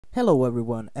Hello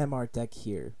everyone, MRTech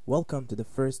here. Welcome to the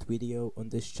first video on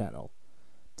this channel.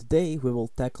 Today we will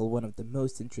tackle one of the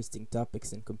most interesting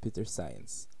topics in computer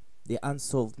science, the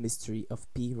unsolved mystery of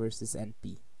P versus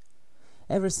NP.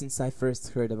 Ever since I first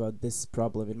heard about this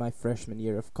problem in my freshman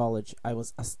year of college, I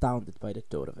was astounded by the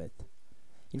thought of it.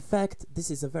 In fact,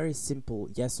 this is a very simple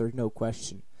yes or no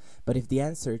question, but if the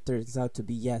answer turns out to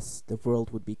be yes, the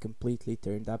world would be completely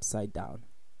turned upside down.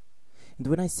 And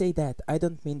when I say that, I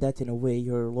don't mean that in a way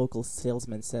your local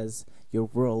salesman says your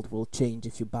world will change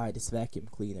if you buy this vacuum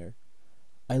cleaner.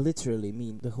 I literally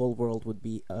mean the whole world would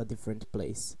be a different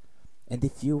place. And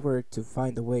if you were to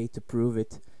find a way to prove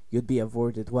it, you'd be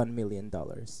awarded $1 million.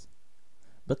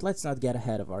 But let's not get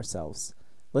ahead of ourselves.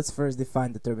 Let's first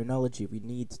define the terminology we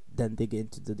need, then dig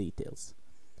into the details.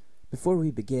 Before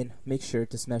we begin, make sure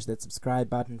to smash that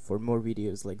subscribe button for more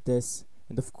videos like this.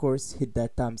 And of course, hit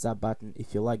that thumbs up button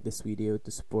if you like this video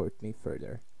to support me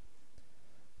further.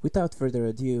 Without further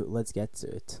ado, let's get to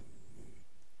it.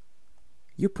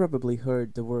 You probably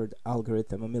heard the word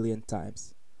algorithm a million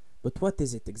times, but what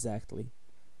is it exactly?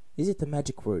 Is it a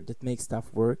magic word that makes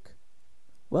stuff work?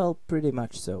 Well, pretty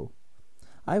much so.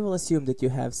 I will assume that you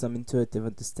have some intuitive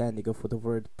understanding of what the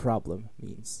word problem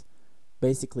means.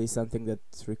 Basically something that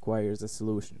requires a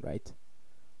solution, right?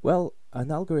 Well,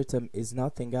 an algorithm is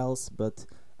nothing else but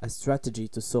a strategy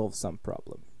to solve some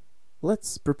problem.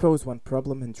 Let's propose one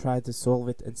problem and try to solve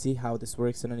it and see how this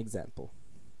works in an example.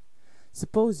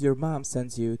 Suppose your mom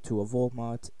sends you to a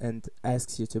Walmart and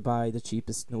asks you to buy the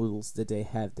cheapest noodles that they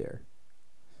have there.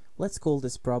 Let's call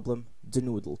this problem the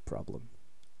noodle problem.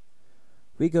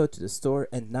 We go to the store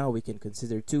and now we can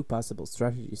consider two possible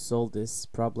strategies to solve this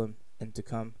problem and to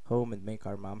come home and make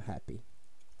our mom happy.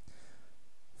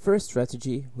 First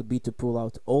strategy would be to pull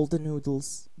out all the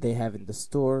noodles they have in the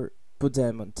store, put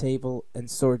them on table and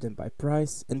sort them by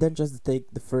price, and then just take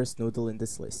the first noodle in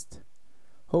this list.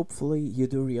 Hopefully you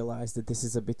do realize that this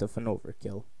is a bit of an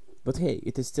overkill, but hey,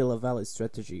 it is still a valid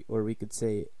strategy, or we could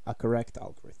say a correct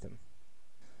algorithm.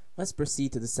 Let's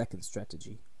proceed to the second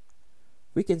strategy.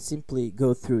 We can simply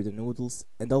go through the noodles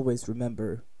and always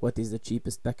remember what is the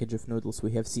cheapest package of noodles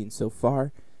we have seen so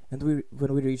far, and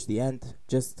when we reach the end,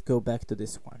 just go back to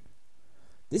this one.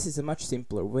 This is a much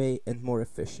simpler way and more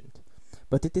efficient,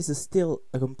 but it is still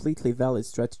a completely valid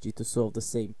strategy to solve the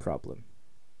same problem.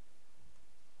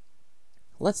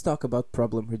 Let's talk about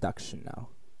problem reduction now.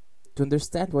 To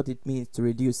understand what it means to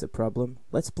reduce a problem,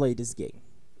 let's play this game.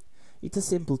 It's a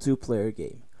simple two-player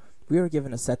game. We are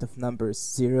given a set of numbers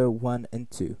 0, 1,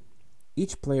 and 2.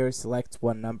 Each player selects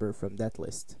one number from that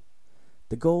list.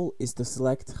 The goal is to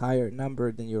select higher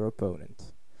number than your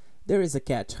opponent. There is a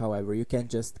catch, however. You can't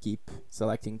just keep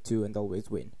selecting 2 and always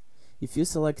win. If you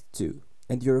select 2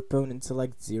 and your opponent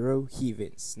selects 0, he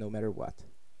wins, no matter what.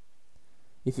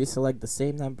 If you select the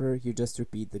same number, you just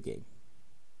repeat the game.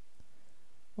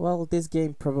 Well, this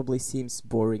game probably seems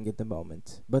boring at the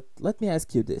moment, but let me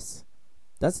ask you this.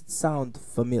 Does it sound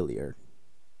familiar?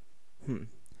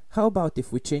 How about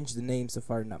if we change the names of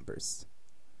our numbers?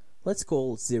 Let's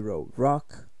call 0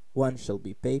 rock, 1 shall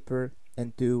be paper,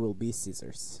 and 2 will be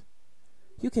scissors.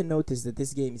 You can notice that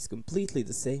this game is completely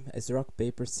the same as rock,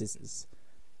 paper, scissors.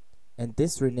 And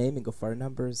this renaming of our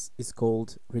numbers is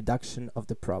called reduction of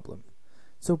the problem.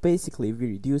 So basically we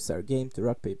reduce our game to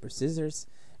rock, paper, scissors,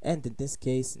 and in this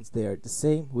case, since they are the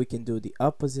same, we can do the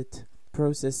opposite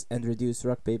process and reduce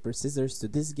rock, paper, scissors to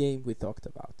this game we talked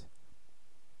about.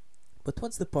 But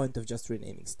what's the point of just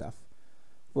renaming stuff?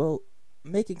 Well,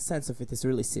 making sense of it is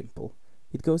really simple.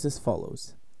 It goes as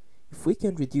follows. If we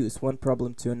can reduce one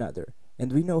problem to another,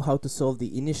 and we know how to solve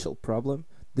the initial problem,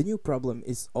 the new problem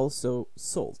is also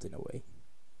solved in a way.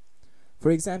 For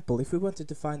example, if we wanted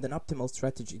to find an optimal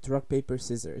strategy to rock, paper,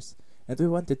 scissors, and we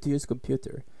wanted to use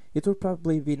computer, it would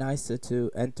probably be nicer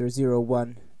to enter 0,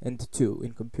 1, and 2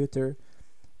 in computer,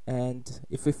 and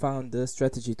if we found the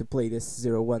strategy to play this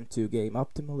 0, 1, 2 game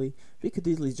optimally, we could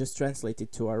easily just translate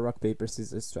it to our rock, paper,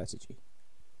 scissors strategy.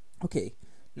 Okay,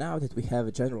 now that we have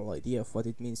a general idea of what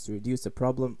it means to reduce a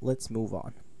problem, let's move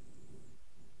on.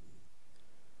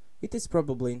 It is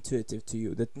probably intuitive to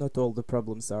you that not all the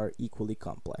problems are equally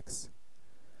complex.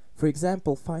 For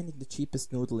example, finding the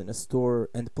cheapest noodle in a store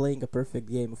and playing a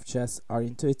perfect game of chess are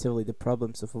intuitively the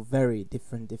problems of a very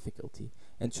different difficulty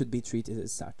and should be treated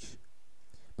as such.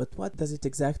 But what does it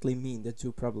exactly mean that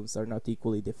two problems are not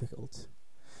equally difficult?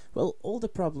 Well, all the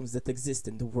problems that exist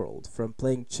in the world, from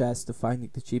playing chess to finding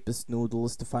the cheapest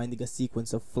noodles, to finding a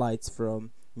sequence of flights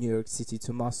from New York City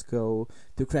to Moscow,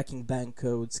 to cracking bank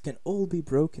codes, can all be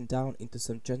broken down into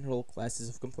some general classes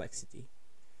of complexity.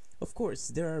 Of course,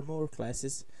 there are more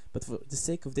classes, but for the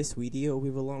sake of this video,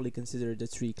 we will only consider the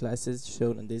three classes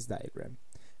shown on this diagram: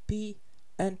 P,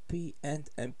 NP, and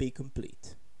NP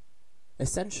complete.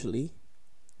 Essentially,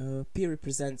 P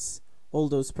represents all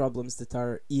those problems that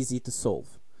are easy to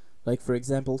solve, like for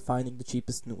example finding the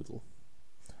cheapest noodle.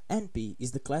 NP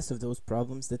is the class of those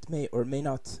problems that may or may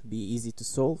not be easy to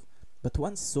solve, but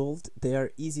once solved they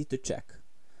are easy to check,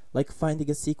 like finding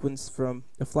a sequence from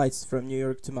flights from New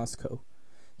York to Moscow.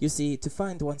 You see, to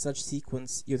find one such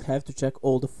sequence, you'd have to check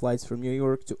all the flights from New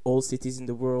York to all cities in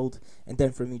the world, and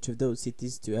then from each of those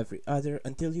cities to every other,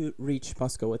 until you reach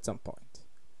Moscow at some point.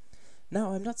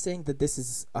 Now, I'm not saying that this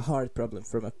is a hard problem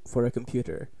for a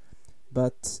computer,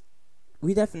 but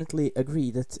we definitely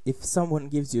agree that if someone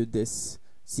gives you this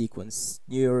sequence,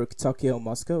 New York, Tokyo,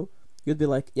 Moscow, you'd be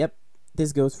like, yep,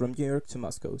 this goes from New York to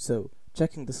Moscow, so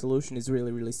checking the solution is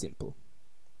really simple.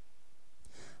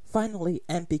 Finally,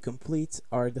 NP complete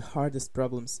are the hardest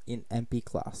problems in NP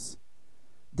class.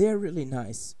 They are really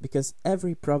nice because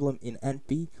every problem in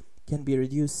NP can be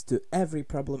reduced to every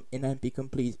problem in NP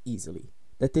complete easily.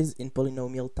 That is in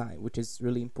polynomial time, which is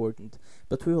really important,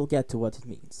 but we will get to what it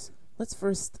means. Let's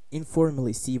first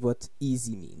informally see what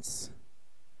easy means.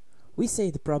 We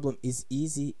say the problem is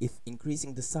easy if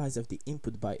increasing the size of the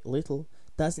input by little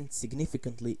doesn't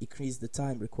significantly increase the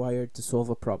time required to solve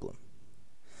a problem.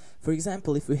 For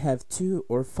example, if we have 2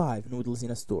 or 5 noodles in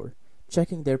a store,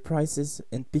 checking their prices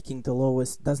and picking the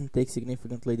lowest doesn't take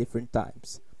significantly different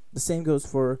times. The same goes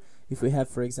for if we have,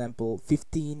 for example,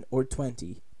 15 or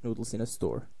 20 noodles in a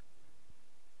store.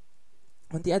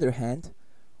 On the other hand,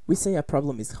 we say a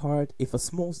problem is hard if a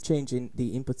small change in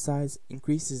the input size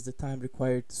increases the time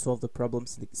required to solve the problem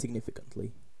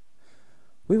significantly.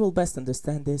 We will best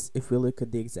understand this if we look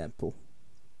at the example.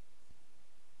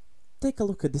 Take a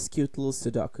look at this cute little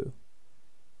Sudoku.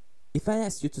 If I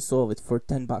asked you to solve it for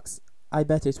 10 bucks, I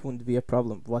bet it wouldn't be a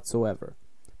problem whatsoever.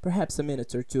 Perhaps a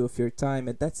minute or two of your time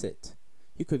and that's it.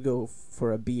 You could go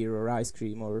for a beer or ice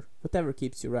cream or whatever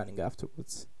keeps you running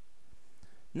afterwards.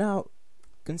 Now,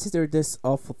 consider this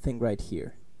awful thing right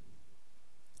here.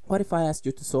 What if I asked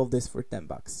you to solve this for 10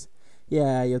 bucks?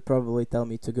 Yeah, you'd probably tell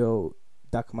me to go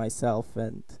duck myself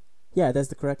and yeah, that's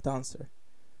the correct answer.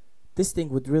 This thing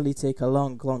would really take a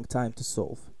long time to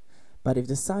solve. But if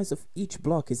the size of each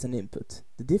block is an input,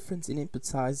 the difference in input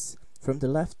size from the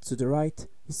left to the right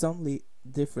is only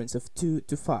the difference of 2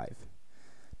 to 5.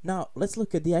 Now, let's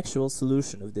look at the actual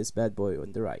solution of this bad boy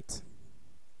on the right.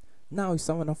 Now, if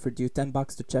someone offered you 10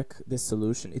 bucks to check this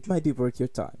solution, it might be worth your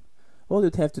time. All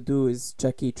you'd have to do is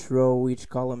check each row, each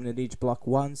column, and each block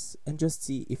once, and just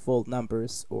see if all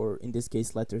numbers, or in this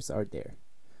case letters, are there.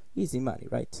 Easy money,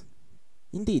 right?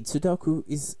 Indeed, Sudoku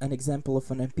is an example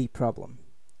of an NP problem.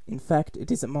 In fact,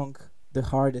 it is among the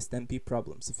hardest NP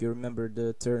problems, if you remember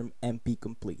the term NP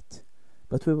complete.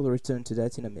 But we will return to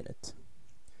that in a minute.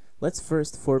 Let's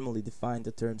first formally define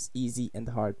the terms easy and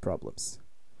hard problems.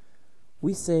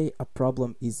 We say a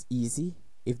problem is easy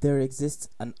if there exists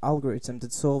an algorithm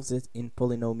that solves it in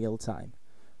polynomial time,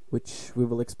 which we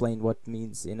will explain what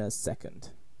means in a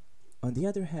second. On the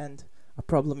other hand, a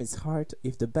problem is hard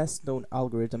if the best known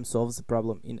algorithm solves the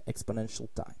problem in exponential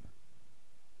time.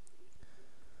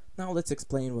 Now let's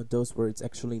explain what those words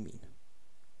actually mean.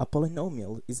 A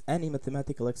polynomial is any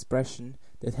mathematical expression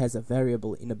that has a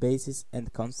variable in a basis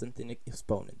and constant in an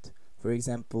exponent, for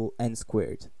example n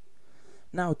squared.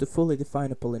 Now, to fully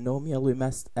define a polynomial, we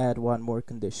must add one more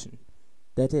condition.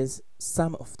 That is,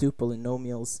 sum of two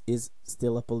polynomials is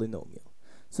still a polynomial.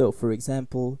 So, for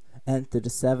example, n to the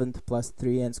 7th plus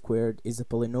 3n squared is a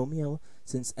polynomial.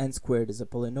 Since n squared is a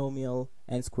polynomial,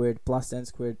 n squared plus n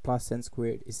squared plus n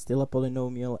squared is still a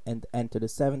polynomial, and n to the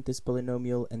 7th is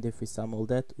polynomial, and if we sum all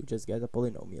that, we just get a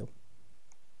polynomial.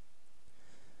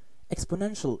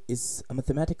 Exponential is a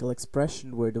mathematical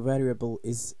expression where the variable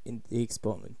is in the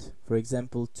exponent, for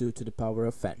example 2 to the power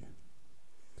of n.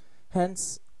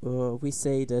 Hence, we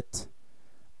say that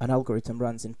an algorithm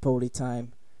runs in poly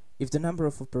time if the number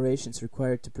of operations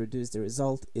required to produce the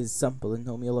result is some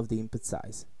polynomial of the input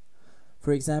size.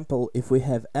 For example, if we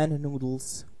have n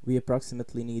noodles, we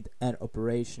approximately need n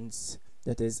operations,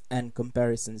 that is n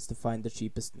comparisons, to find the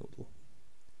cheapest noodle.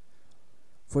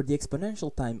 For the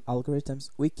exponential time algorithms,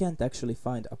 we can't actually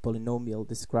find a polynomial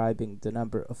describing the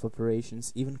number of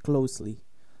operations even closely,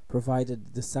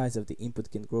 provided the size of the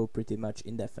input can grow pretty much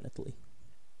indefinitely.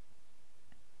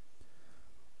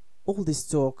 All this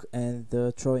talk and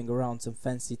throwing around some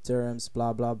fancy terms,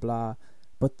 blah blah blah,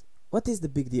 but what is the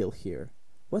big deal here?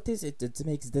 What is it that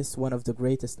makes this one of the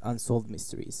greatest unsolved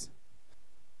mysteries?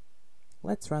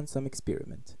 Let's run some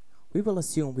experiment. We will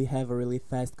assume we have a really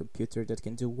fast computer that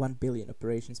can do 1 billion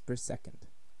operations per second.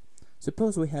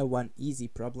 Suppose we have one easy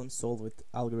problem solved with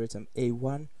algorithm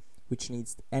A1, which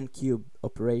needs n cube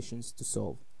operations to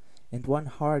solve, and one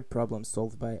hard problem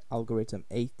solved by algorithm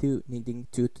A2 needing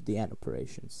 2 to the n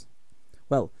operations.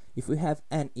 Well, if we have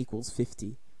n equals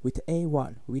 50, with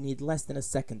A1 we need less than a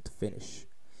second to finish.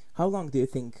 How long do you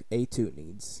think A2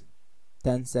 needs?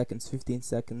 10 seconds, 15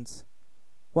 seconds?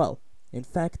 Well, in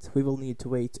fact, we will need to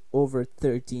wait over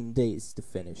 13 days to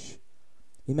finish.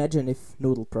 Imagine if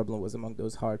noodle problem was among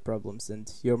those hard problems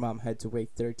and your mom had to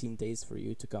wait 13 days for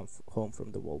you to come home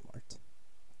from the Walmart.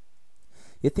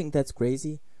 You think that's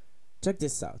crazy? Check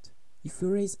this out. If we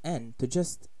raise n to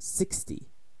just 60,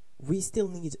 we still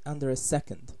need under a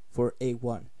second for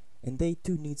A1, and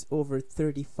A2 needs over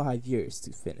 35 years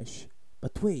to finish.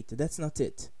 But wait, that's not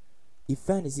it. If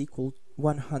n is equal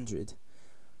 100,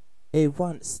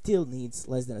 A1 still needs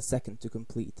less than a second to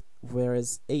complete,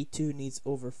 whereas A2 needs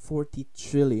over 40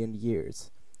 trillion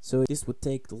years. So this would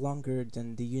take longer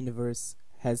than the universe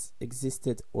has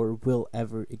existed or will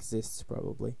ever exist,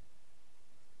 probably.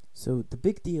 So the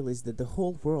big deal is that the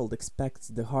whole world expects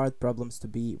the hard problems to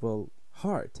be, well,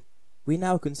 hard. We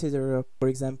now consider, for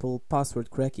example,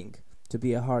 password cracking to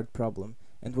be a hard problem,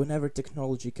 and whenever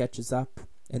technology catches up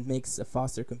and makes a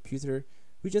faster computer,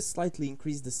 we just slightly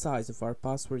increase the size of our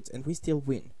passwords and we still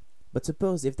win. But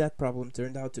suppose if that problem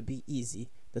turned out to be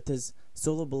easy, that is,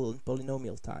 solvable in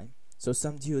polynomial time, so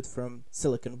some dude from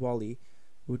Silicon Valley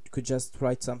could just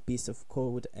write some piece of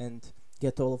code and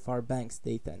get all of our bank's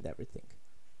data and everything.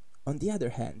 On the other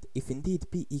hand, if indeed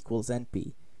p equals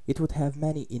np, it would have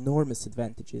many enormous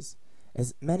advantages,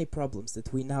 as many problems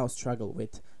that we now struggle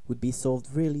with would be solved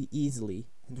really easily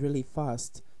and really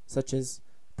fast, such as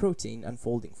protein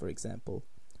unfolding, for example,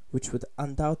 which would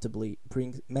undoubtedly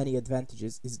bring many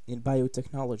advantages in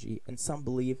biotechnology and some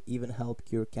believe even help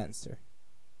cure cancer.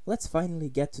 Let's finally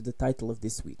get to the title of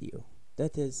this video.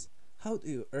 That is, how do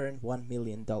you earn $1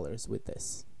 million with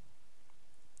this?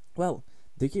 Well,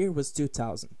 the year was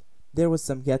 2000. There was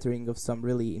some gathering of some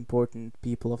really important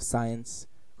people of science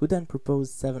who then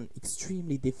proposed 7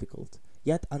 extremely difficult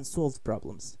yet unsolved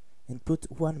problems and put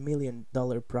 $1 million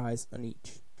prize on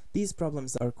each. These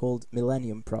problems are called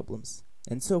Millennium Problems,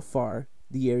 and so far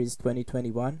the year is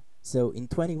 2021, so in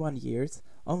 21 years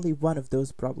only one of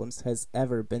those problems has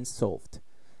ever been solved,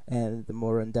 and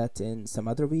more on that in some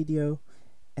other video.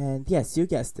 And yes, you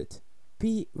guessed it,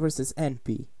 P versus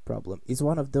NP problem is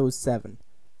one of those 7,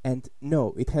 and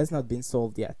no, it has not been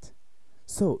solved yet.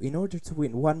 So in order to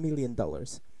win $1 million,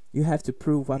 you have to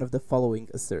prove one of the following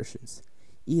assertions: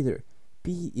 either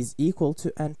P is equal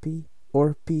to NP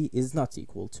or P is not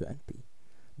equal to NP.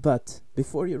 But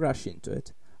before you rush into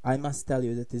it, I must tell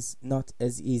you that it is not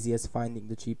as easy as finding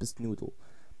the cheapest noodle.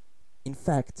 In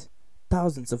fact,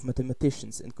 thousands of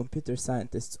mathematicians and computer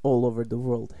scientists all over the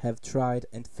world have tried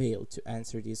and failed to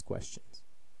answer these questions.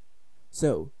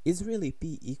 So, is really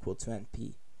P equal to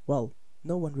NP? Well,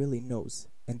 no one really knows,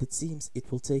 and it seems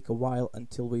it will take a while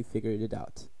until we figure it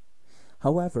out.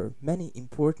 However, many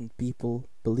important people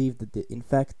believe that in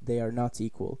fact they are not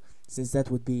equal, since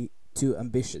that would be too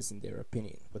ambitious in their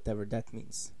opinion, whatever that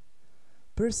means.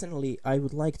 Personally, I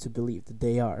would like to believe that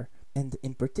they are, and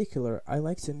in particular, I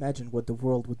like to imagine what the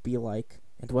world would be like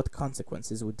and what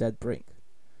consequences would that bring.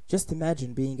 Just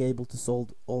imagine being able to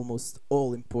solve almost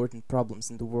all important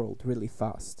problems in the world really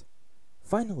fast.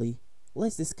 Finally,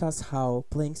 let's discuss how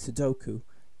playing Sudoku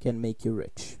can make you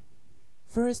rich.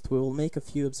 First, we will make a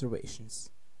few observations.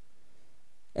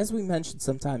 As we mentioned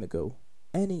some time ago,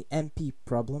 any MP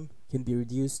problem can be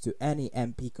reduced to any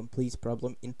MP complete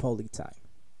problem in poly time.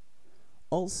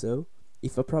 Also,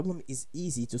 if a problem is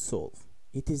easy to solve,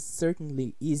 it is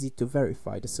certainly easy to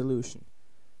verify the solution.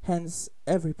 Hence,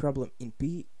 every problem in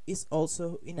P is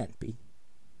also in NP.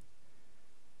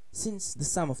 Since the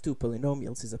sum of two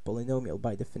polynomials is a polynomial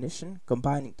by definition,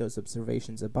 combining those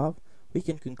observations above, we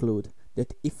can conclude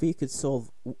that if we could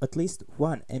solve at least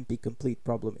one NP complete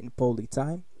problem in poly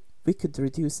time, we could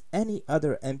reduce any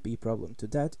other NP problem to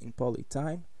that in poly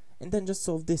time, and then just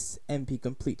solve this NP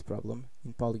complete problem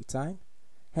in poly time.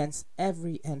 Hence,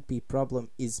 every NP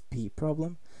problem is P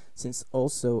problem. Since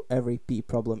also every P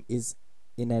problem is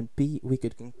in NP, we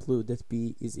could conclude that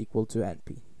P is equal to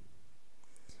NP.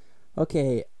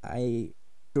 Okay, I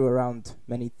threw around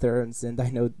many terms and I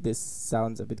know this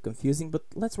sounds a bit confusing, but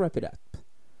let's wrap it up.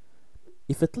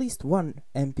 If at least one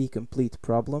NP complete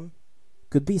problem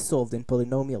could be solved in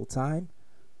polynomial time,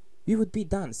 we would be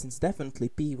done, since definitely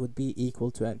P would be equal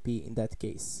to NP in that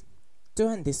case. To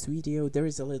end this video, there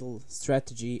is a little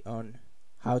strategy on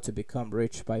how to become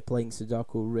rich by playing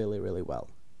Sudoku really well.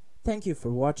 Thank you for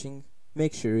watching.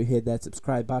 Make sure you hit that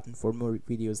subscribe button for more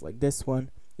videos like this one.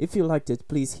 If you liked it,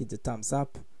 please hit the thumbs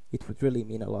up. It would really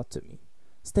mean a lot to me.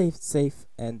 Stay safe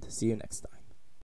and see you next time.